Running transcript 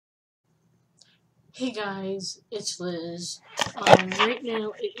Hey guys, it's Liz. Right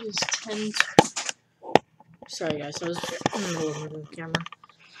now it is 10. Sorry guys, I was in the middle of moving the camera.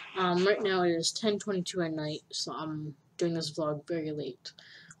 Right now it is 10:22 at night, so I'm doing this vlog very late.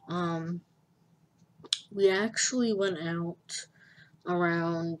 We actually went out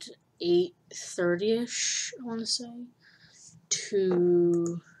around 8:30ish, I want to say,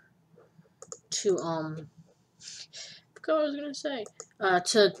 to I forgot what I was gonna say.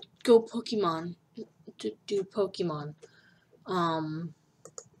 To go Pokemon, to do Pokemon.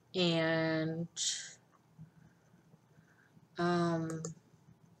 And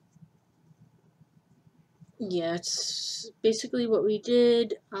yeah, it's basically what we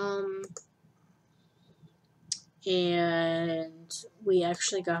did, and we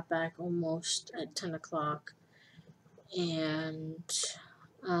actually got back almost at 10 o'clock, and,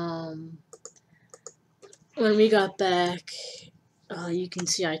 when we got back, you can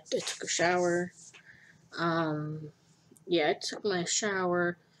see I took a shower. Yeah, I took my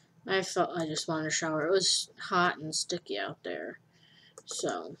shower. I felt I just wanted a shower. It was hot and sticky out there,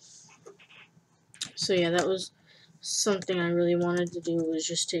 so yeah, that was something I really wanted to do, was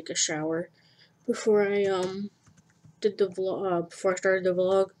just take a shower before I did the vlog, before I started the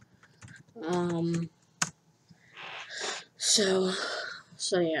vlog. So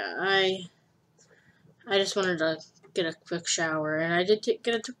yeah, I just wanted to get a quick shower, and I did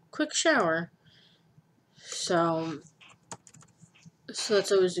get a quick shower. So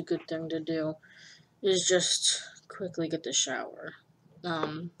that's always a good thing to do, is just quickly get the shower.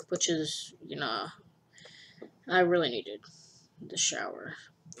 Which is, I really needed the shower.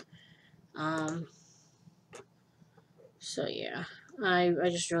 So yeah, I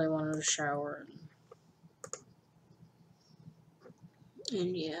just really wanted a shower,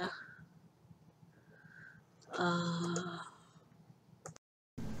 and yeah.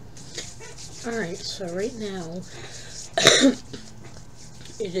 Alright, so right now,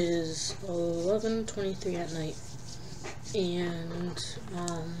 it is 11:23 at night, and,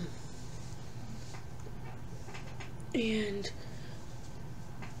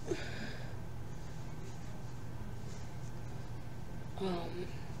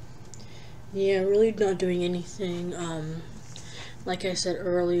 yeah, really not doing anything. Like I said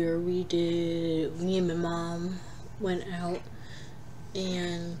earlier, me and my mom went out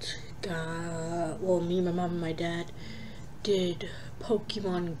and me, my mom, and my dad did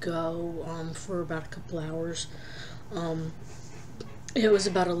Pokemon Go, for about a couple hours. It was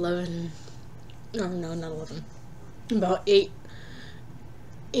about 11, no, not 11, about 8,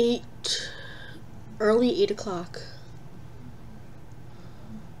 early 8 o'clock.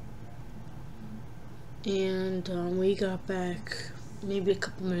 And we got back maybe a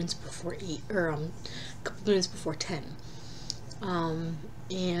couple minutes before 8, or a couple minutes before 10.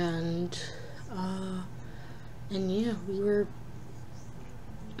 And yeah, we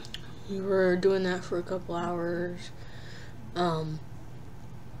were doing that for a couple hours. And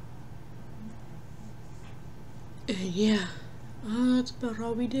yeah, that's about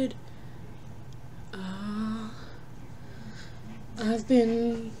all we did. I've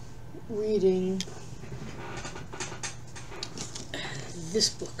been reading this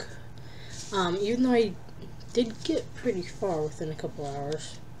book. Even though I did get pretty far within a couple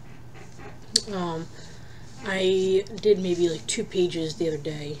hours. I did maybe like 2 pages the other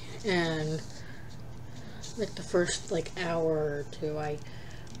day, and like the first hour or two,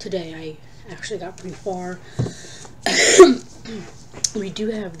 today I actually got pretty far. We do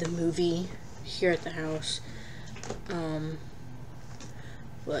have the movie here at the house,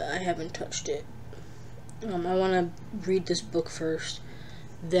 but I haven't touched it. I want to read this book first,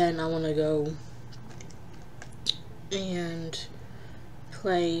 then I want to go and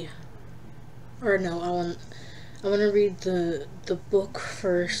play, or no, I want to read the book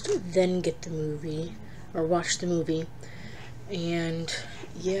first, then get the movie, or watch the movie, and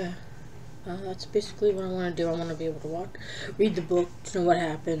yeah, that's basically what I want to do. I want to be able to read the book, to know what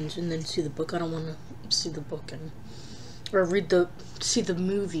happens, and then see the book. I don't want to see the book or see the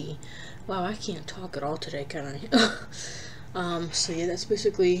movie. Wow, I can't talk at all today, can I? So yeah, that's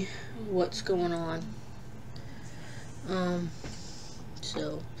basically what's going on.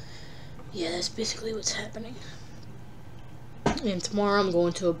 So yeah, that's basically what's happening. And tomorrow I'm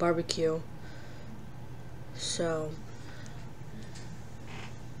going to a barbecue. So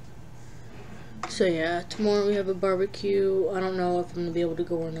yeah, tomorrow we have a barbecue. I don't know if I'm gonna be able to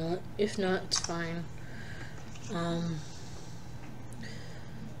go or not. If not, it's fine.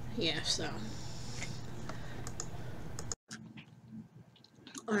 Yeah, so.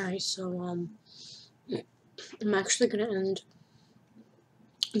 Alright, so, I'm actually gonna end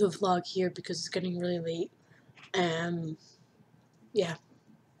the vlog here because it's getting really late. Yeah,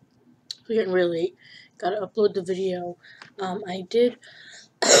 it's getting really late. Gotta upload the video. I did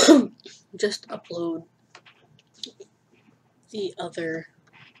just upload the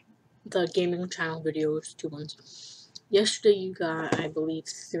gaming channel videos, 2 ones. Yesterday you got, I believe,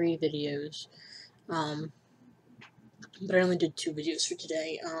 3 videos. But I only did 2 videos for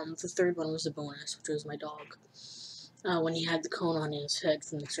today. The third one was a bonus, which was my dog. When he had the cone on his head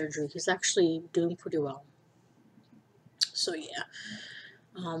from the surgery, he's actually doing pretty well. So yeah.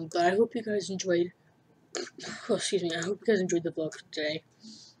 But I hope you guys enjoyed. Oh, excuse me. I hope you guys enjoyed the vlog today.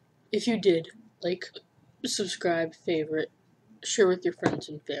 If you did, like, subscribe, favorite, share with your friends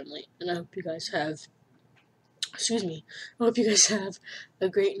and family. And I hope you guys have. Excuse me. I hope you guys have a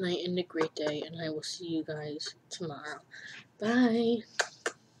great night and a great day. And I will see you guys tomorrow. Bye.